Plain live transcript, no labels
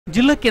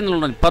జిల్లా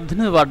కేంద్రంలోని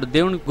 18వ వార్డు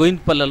దేవుని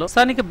గోవిందపల్లెలో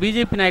స్థానిక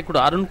బీజేపీ నాయకుడు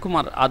అరుణ్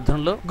కుమార్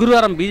ఆధ్వర్యంలో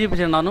గురువారం బీజేపీ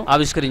జెండాను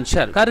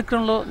ఆవిష్కరించారు.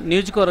 కార్యక్రమంలో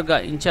నియోజకవర్గ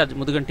ఇన్ఛార్జ్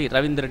ముదుగంటి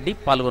రవీందర్ రెడ్డి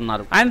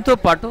పాల్గొన్నారు. ఆయనతో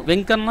పాటు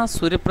వెంకన్న,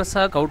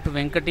 సూర్యప్రసాద్, కౌటు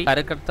వెంకటి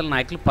కార్యకర్తల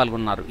నాయకులు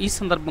పాల్గొన్నారు. ఈ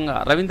సందర్భంగా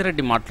రవీందర్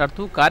రెడ్డి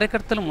మాట్లాడుతూ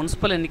కార్యకర్తలు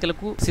మున్సిపల్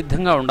ఎన్నికలకు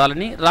సిద్ధంగా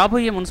ఉండాలని,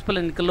 రాబోయే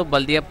మున్సిపల్ ఎన్నికల్లో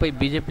బల్దియాపై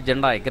బీజేపీ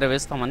జెండా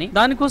ఎగరవేస్తామని,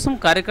 దానికోసం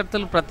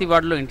కార్యకర్తలు ప్రతి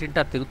వార్డులో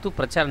ఇంటింటా తిరుగుతూ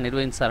ప్రచారం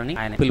నిర్వహించాలని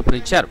ఆయన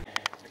పిలుపునిచ్చారు.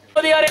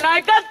 గారి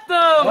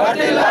నాయకత్వం,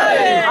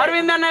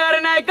 అరవింద్ అన్న గారి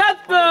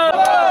నాయకత్వం.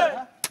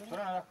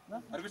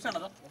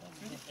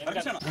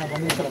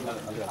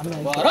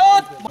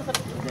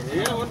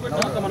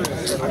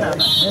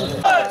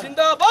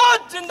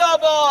 జిందాబాద్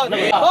జిందాబాద్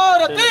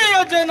భారతీయ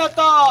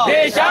జనతా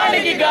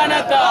దేశానికి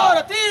ఘనత,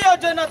 భారతీయ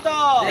జనతా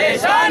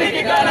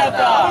దేశానికి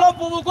ఘనత. కమలం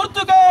పువ్వు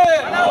గుర్తుకే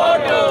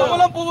ఓటు,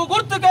 కమలం పువ్వు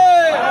గుర్తుకే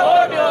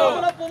ఓటు,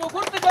 కమలం పువ్వు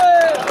గుర్తుకే.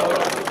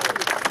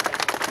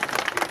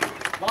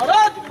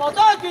 భారత్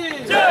మాతా కీ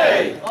జై,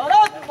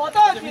 భారత్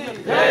మాతా కీ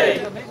జై.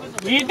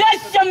 ఈ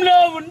దేశంలో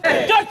ఉండే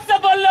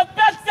జోత్సబల్లో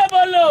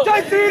పెక్సబల్లో జై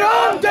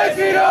శ్రీరామ్, జై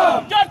శ్రీరామ్.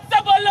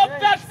 జోత్సబల్లో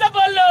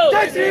పెక్సబల్లో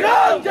జై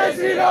శ్రీరామ్, జై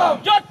శ్రీరామ్.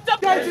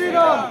 జోత్సబ్ జై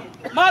శ్రీరామ్.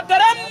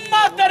 మాతరం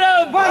మాతరం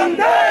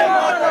వందే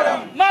మాతరం,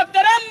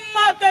 మాతరం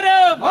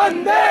మాతరం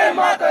వందే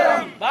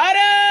మాతరం.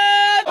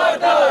 భారత్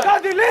మాతా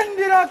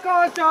కదిలిందిరా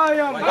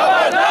కాషాయం.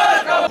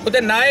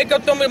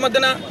 నాయకత్వం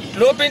మధ్యన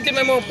లోపించి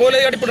మేము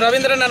పోలేదు. ఇప్పుడు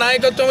రవీంద్రన్న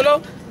నాయకత్వంలో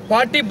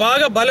పార్టీ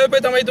బాగా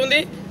బలోపేతం అవుతుంది.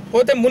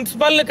 పోతే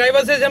మున్సిపల్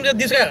కైవసం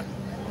దిశగా,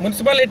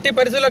 మున్సిపల్ ఎట్టి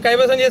పరిస్థితుల్లో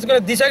కైవసం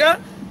చేసుకునే దిశగా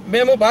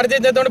మేము భారతీయ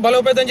జనతా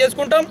బలోపేతం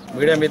చేసుకుంటాం.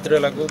 మీడియా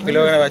మిత్రులకు,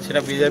 పిలువగా వచ్చిన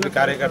బీజేపీ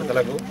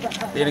కార్యకర్తలకు,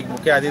 దీనికి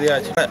ముఖ్య అతిథిగా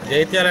వచ్చిన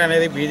జైత్యాల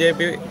అనేది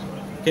బీజేపీ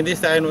కింది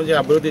స్థాయి నుంచి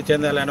అభివృద్ధి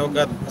చెందాలనే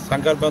ఒక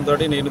సంకల్పంతో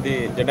నేను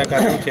జెండా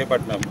కార్యక్రమం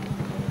చేపట్టినాము.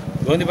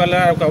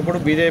 గోవిందపల్లె ఒకప్పుడు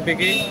బీజేపీ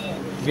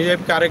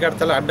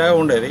కార్యకర్తలు అడ్డగా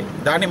ఉండేది.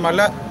 దాన్ని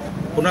మళ్ళా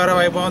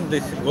పునర్వైభవం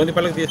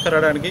గోవిందపల్లెకి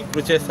తీసుకురావడానికి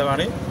కృషి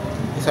చేస్తామని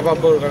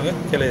సభాపూర్వకంగా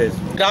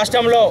తెలియజేస్తుంది.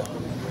 రాష్ట్రంలో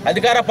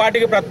అధికార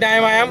పార్టీకి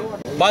ప్రత్యామ్నాయం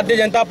భారతీయ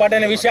జనతా పార్టీ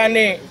అనే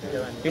విషయాన్ని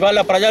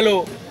ఇవాళ ప్రజలు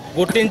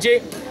గుర్తించి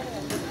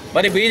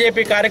మరి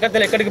బీజేపీ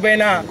కార్యకర్తలు ఎక్కడికి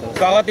పోయినా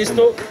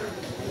స్వాగతిస్తూ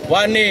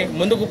వారిని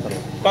ముందుకు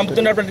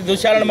పంపుతున్నటువంటి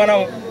దృశ్యాలను మనం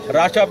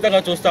రాష్ట్ర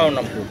వ్యాప్తంగా చూస్తూ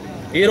ఉన్నాం.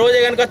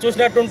 ఈరోజే కనుక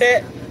చూసినట్టుంటే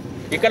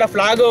ఇక్కడ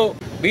ఫ్లాగు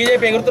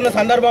బీజేపీ ఎగురుతున్న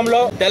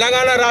సందర్భంలో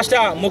తెలంగాణ రాష్ట్ర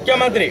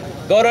ముఖ్యమంత్రి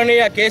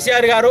గౌరవనీయ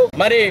కేసీఆర్ గారు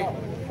మరి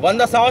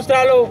 100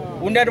 సంవత్సరాలు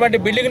ఉండేటువంటి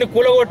బిల్డింగ్ని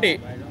కూలగొట్టి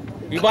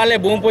ఇవాళే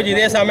భూమి పూజ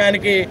ఇదే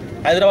సమయానికి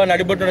హైదరాబాద్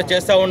నడిబొట్టున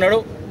చేస్తూ ఉన్నాడు.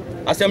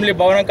 అసెంబ్లీ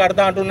భవనం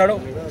కడతా అంటున్నాడు,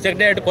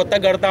 సెక్రటేరియట్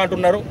కొత్తగా కడతా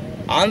అంటున్నారు.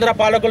 ఆంధ్ర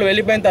పాలకులు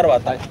వెళ్ళిపోయిన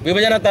తర్వాత,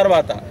 విభజన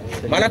తర్వాత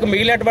మనకు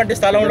మిగిలినటువంటి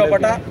స్థలం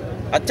లోపల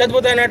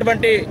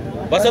అత్యద్భుతమైనటువంటి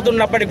వసతులు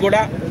ఉన్నప్పటికీ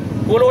కూడా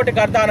కూలగొట్టి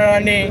కడతా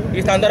అనడాన్ని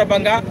ఈ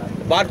సందర్భంగా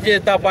భారతీయ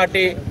జనతా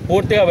పార్టీ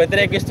పూర్తిగా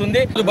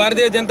వ్యతిరేకిస్తుంది.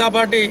 భారతీయ జనతా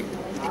పార్టీ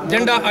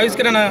జెండా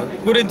ఆవిష్కరణ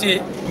గురించి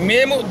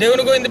మేము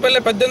దేవుని గోవిందపల్లె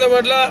 18వ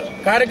వార్డుల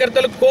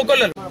కార్యకర్తలు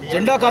కోకొల్లలు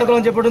జెండా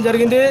కార్యక్రమం చెప్పడం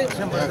జరిగింది.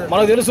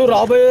 మనకు తెలుసు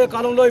రాబోయే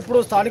కాలంలో ఇప్పుడు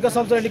స్థానిక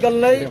సంస్థల ఎన్నికలు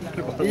ఉన్నాయి.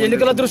 ఈ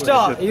ఎన్నికల దృష్ట్యా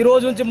ఈ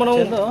రోజు నుంచి మనం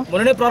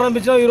మొన్ననే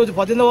ప్రారంభించాం. ఈ రోజు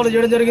 18వ వార్డు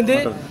చేయడం జరిగింది.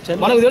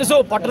 మనకు తెలుసు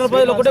పట్టణ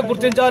ప్రజలు ఒకటే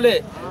గుర్తించాలి.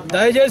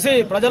 దయచేసి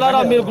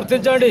ప్రజలారా మీరు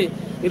గుర్తించండి.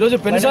 ఈరోజు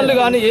పెన్షన్లు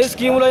కానీ ఏ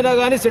స్కీములు అయినా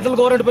కానీ సెంట్రల్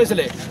గవర్నమెంట్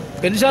పైసలే.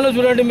 పెన్షన్లు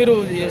చూడండి, మీరు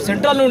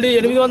సెంట్రల్ నుండి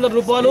 800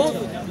 రూపాయలు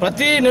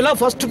ప్రతి నెల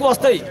ఫస్ట్కు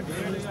వస్తాయి.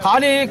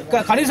 కానీ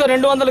కనీసం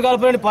 200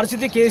 కలపలేని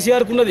పరిస్థితి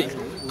కేసీఆర్కు ఉన్నది.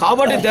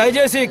 కాబట్టి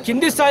దయచేసి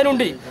కింది స్థాయి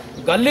నుండి,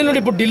 గల్లీ నుండి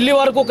ఇప్పుడు ఢిల్లీ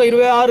వరకు ఒక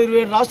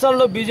 26-27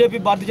 రాష్ట్రాల్లో బీజేపీ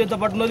భారతీయ జనతా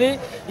పార్టీ ఉన్నది.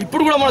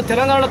 ఇప్పుడు కూడా మన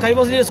తెలంగాణలో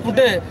కైవసం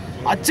చేసుకుంటే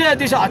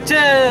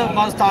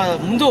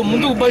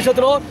ముందు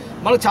భవిష్యత్తులో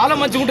మనకు చాలా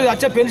మంచిగా ఉంటుంది.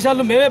 వచ్చే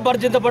పెన్షన్లు మేమే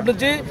భారతీయ జనతా పార్టీ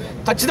నుంచి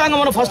ఖచ్చితంగా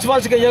మనం ఫస్ట్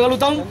ఫాస్ట్గా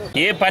ఇవ్వగలుగుతాం.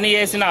 ఏ పని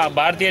చేసినా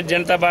భారతీయ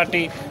జనతా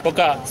పార్టీ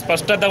ఒక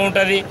స్పష్టత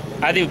ఉంటుంది.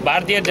 అది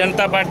భారతీయ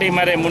జనతా పార్టీ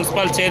మరి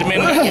మున్సిపల్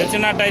చైర్మన్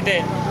గెలిచినట్టయితే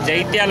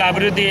జగిత్యాల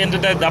అభివృద్ధి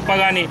ఎందుతుంది తప్ప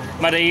కానీ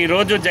మరి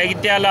ఈరోజు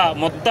జగిత్యాల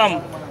మొత్తం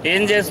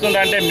ఏం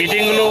చేస్తుందంటే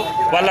మీటింగులు,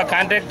 వాళ్ళ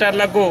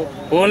కాంట్రాక్టర్లకు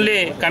ఓన్లీ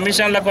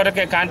కమిషన్ల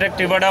కొరకే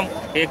కాంట్రాక్ట్ ఇవ్వడం,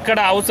 ఎక్కడ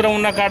అవసరం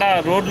ఉన్న కాడ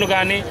రోడ్లు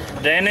కానీ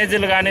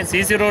డ్రైనేజీలు కానీ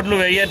సీసీ రోడ్లు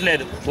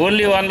వేయట్లేదు.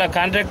 ఓన్లీ వాళ్ళ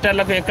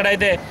కాంట్రాక్టర్లకు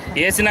ఎక్కడైతే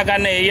వేసిన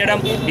కానీ వేయడం.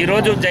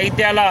 ఈరోజు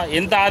జగిత్యాల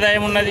ఎంత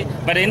ఆదాయం ఉన్నది,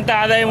 మరి ఎంత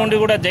ఆదాయం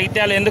ఉండి కూడా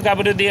జగిత్యాల ఎందుకు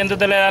అభివృద్ధి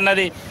ఎందుతలేదు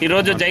అన్నది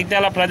ఈరోజు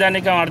జగిత్యాల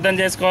ప్రజానీకం అర్థం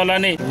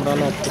చేసుకోవాలని.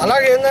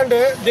 అలాగే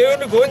ఏంటంటే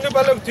దేవుని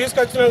గోవిందపల్లెకు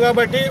తీసుకొచ్చినాం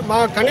కాబట్టి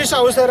మా కనీస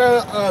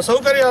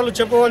సౌకర్యాలు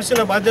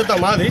చెప్పవలసిన బాధ్యత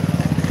మాది.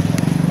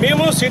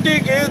 మేము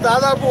సిటీకి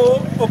దాదాపు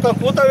ఒక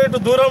కూతవేటు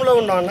దూరంలో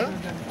ఉన్నాం.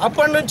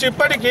 అప్పటి నుంచి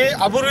ఇప్పటికీ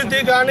అభివృద్ధి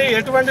కానీ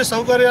ఎటువంటి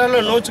సౌకర్యాలు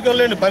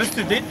నోచుకోలేని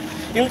పరిస్థితి.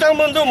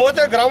 ఇంతకుముందు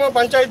మోతే గ్రామ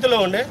పంచాయతీలో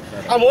ఉండే.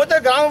 ఆ మోతే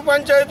గ్రామ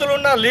పంచాయతీలో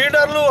ఉన్న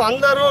లీడర్లు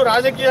అందరూ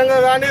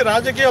రాజకీయంగా కానీ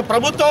రాజకీయ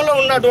ప్రభుత్వంలో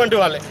ఉన్నటువంటి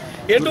వాళ్ళే.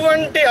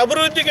 ఎటువంటి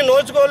అభివృద్ధికి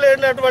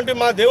నోచుకోలేనటువంటి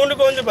మా దేవుని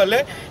గోవిందపల్లె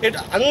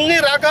అన్ని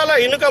రకాల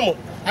ఇన్కము,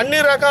 అన్ని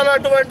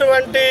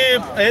రకాలటువంటి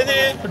ఏది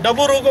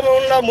డబ్బు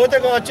రూపంలో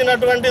మూతకు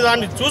వచ్చినటువంటి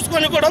దాన్ని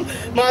చూసుకొని కూడా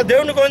మా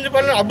దేవుని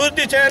గోవిందపల్లిని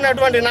అభివృద్ధి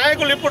చేయనటువంటి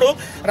నాయకులు ఇప్పుడు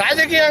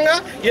రాజకీయంగా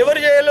ఎవరు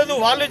చేయలేదు,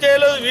 వాళ్ళు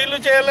చేయలేదు, వీళ్ళు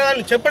చేయలేదు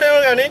అని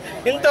చెప్పడమే కానీ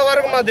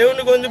ఇంతవరకు మా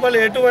దేవుని గోవిందపల్లి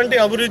ఎటువంటి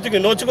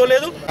అభివృద్ధికి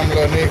నోచుకోలేదు.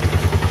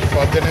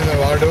 18వ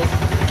వార్డు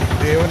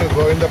దేవుని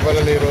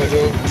గోవిందపల్లిలో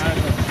ఈరోజు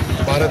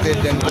భారతీయ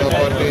జనతా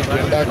పార్టీ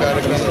జెండా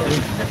కార్యక్రమం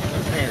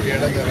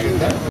చేయడం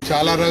జరిగింది.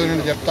 చాలా రోజుల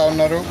నుండి చెప్తా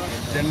ఉన్నారు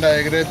జెండా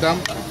ఎగిరేద్దాం.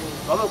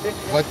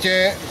 వచ్చే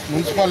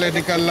మున్సిపల్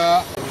ఎన్నికల్లో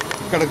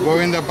ఇక్కడ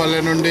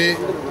గోవిందపల్లి నుండి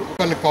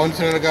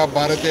కౌన్సిలర్గా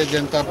భారతీయ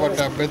జనతా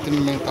పార్టీ అభ్యర్థిని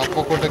మేము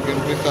తప్పకుండా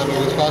గెలిపిస్తారు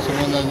విశ్వాసం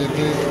ఉందని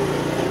చెప్పి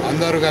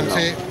అందరూ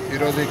కలిసి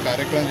ఈరోజు ఈ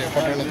కార్యక్రమం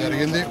చేపట్టడం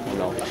జరిగింది.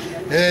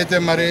 ఏదైతే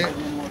మరి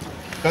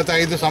గత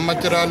 5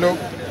 సంవత్సరాలు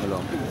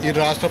ఈ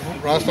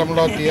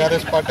రాష్ట్రంలో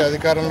టీఆర్ఎస్ పార్టీ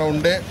అధికారంలో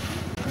ఉండే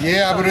ఏ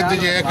అభివృద్ధి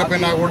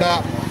చేయకపోయినా కూడా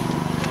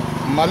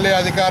మళ్ళీ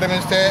అధికారం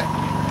ఇస్తే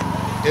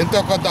ఎంతో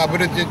కొంత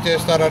అభివృద్ధి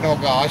చేస్తారని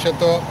ఒక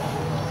ఆశతో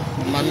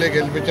మళ్ళీ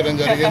గెలిపించడం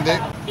జరిగింది.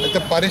 అయితే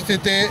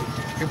పరిస్థితి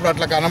ఇప్పుడు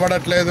అట్లా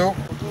కనబడట్లేదు.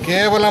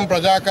 కేవలం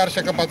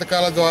ప్రజాకర్షక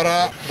పథకాల ద్వారా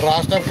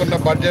రాష్ట్రంకున్న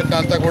బడ్జెట్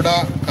అంతా కూడా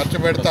ఖర్చు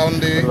పెడతా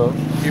ఉంది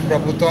ఈ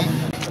ప్రభుత్వం.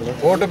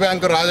 ఓటు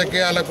బ్యాంకు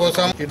రాజకీయాల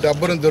కోసం ఈ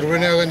డబ్బును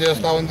దుర్వినియోగం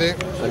చేస్తూ ఉంది.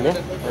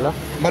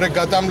 మరి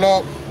గతంలో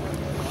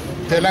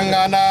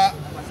తెలంగాణ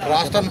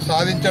రాష్ట్రం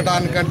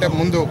సాధించడానికంటే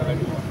ముందు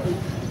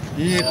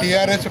ఈ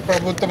టీఆర్ఎస్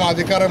ప్రభుత్వం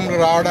అధికారంలో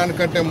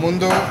రావడానికంటే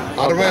ముందు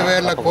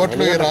 60,000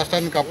 కోట్లు ఈ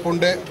రాష్ట్రానికి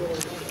అప్పుండే.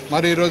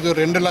 మరి ఈరోజు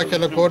 2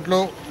 లక్షల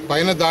కోట్లు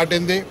పైన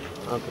దాటింది.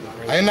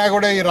 అయినా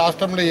కూడా ఈ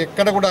రాష్ట్రంలో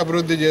ఎక్కడ కూడా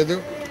అభివృద్ధి చేయదు.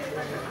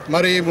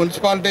 మరి ఈ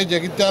మున్సిపాలిటీ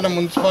జగిత్యాల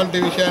మున్సిపాలిటీ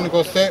విషయానికి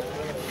వస్తే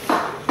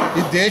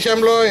ఈ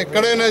దేశంలో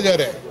ఎక్కడైనా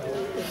సరే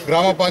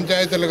గ్రామ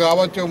పంచాయతీలు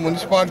కావచ్చు,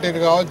 మున్సిపాలిటీలు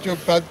కావచ్చు,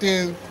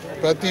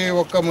 ప్రతి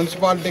ఒక్క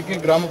మున్సిపాలిటీకి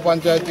గ్రామ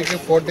పంచాయతీకి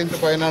 14th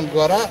ఫైనాన్స్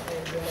ద్వారా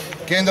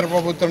కేంద్ర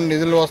ప్రభుత్వం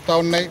నిధులు వస్తూ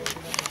ఉన్నాయి.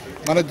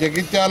 మన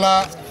జగిత్యాల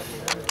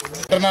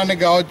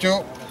పట్టణానికి కావచ్చు,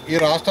 ఈ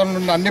రాష్ట్రంలో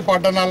ఉన్న అన్ని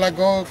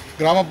పట్టణాలకు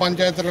గ్రామ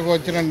పంచాయతీలకు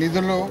వచ్చిన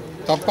నిధులు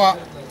తప్ప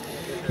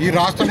ఈ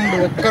రాష్ట్రం నుండి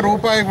ఒక్క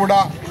రూపాయి కూడా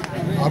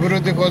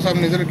అభివృద్ధి కోసం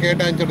నిధులు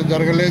కేటాయించడం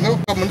జరగలేదు.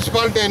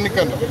 మున్సిపాలిటీ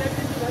ఎన్నికలు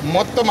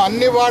మొత్తం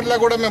అన్ని వార్డులో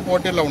కూడా మేము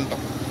పోటీలో ఉంటాం.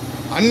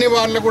 అన్ని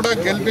వార్డులు కూడా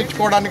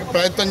గెలిపించుకోవడానికి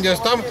ప్రయత్నం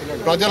చేస్తాం.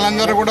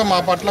 ప్రజలందరూ కూడా మా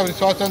పట్ల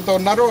విశ్వాసంతో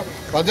ఉన్నారు.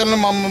 ప్రజలను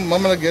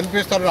మమ్మల్ని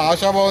గెలిపిస్తారని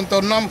ఆశాభావంతో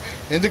ఉన్నాం.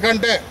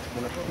 ఎందుకంటే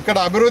ఇక్కడ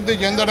అభివృద్ధి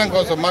చెందడం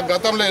కోసం మాకు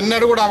గతంలో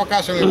ఎన్నడూ కూడా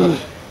అవకాశం ఇవ్వాలి.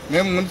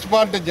 మేము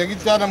మున్సిపాలిటీ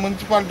జగిత్యాల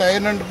మున్సిపాలిటీ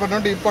అయినప్పటి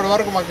నుండి ఇప్పటి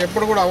వరకు మాకు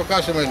ఎప్పుడు కూడా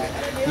అవకాశం అయింది.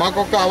 మాకు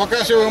ఒక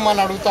అవకాశం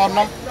ఇవ్వమని అడుగుతా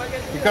ఉన్నాం.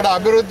 ఇక్కడ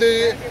అభివృద్ధి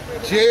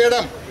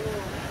చేయడం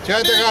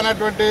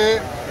చేతగానటువంటి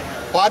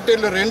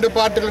పార్టీలు 2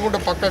 పార్టీలు కూడా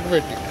పక్కకు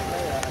పెట్టి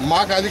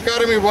మాకు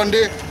అధికారం ఇవ్వండి,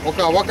 ఒక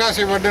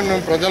అవకాశం ఇవ్వండి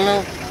మేము ప్రజలను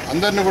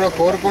అందరినీ కూడా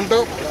కోరుకుంటూ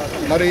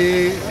మరి ఈ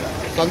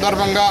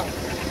సందర్భంగా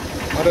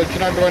మరి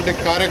వచ్చినటువంటి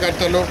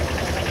కార్యకర్తలు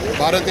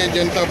భారతీయ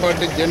జనతా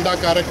పార్టీ జెండా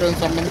కార్యక్రమం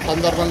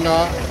సందర్భంగా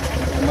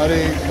మరి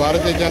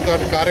భారతీయ జనతా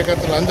పార్టీ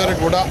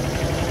కార్యకర్తలందరికీ కూడా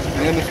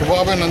నేను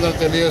శుభాభినందనలు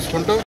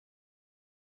తెలియజేసుకుంటూ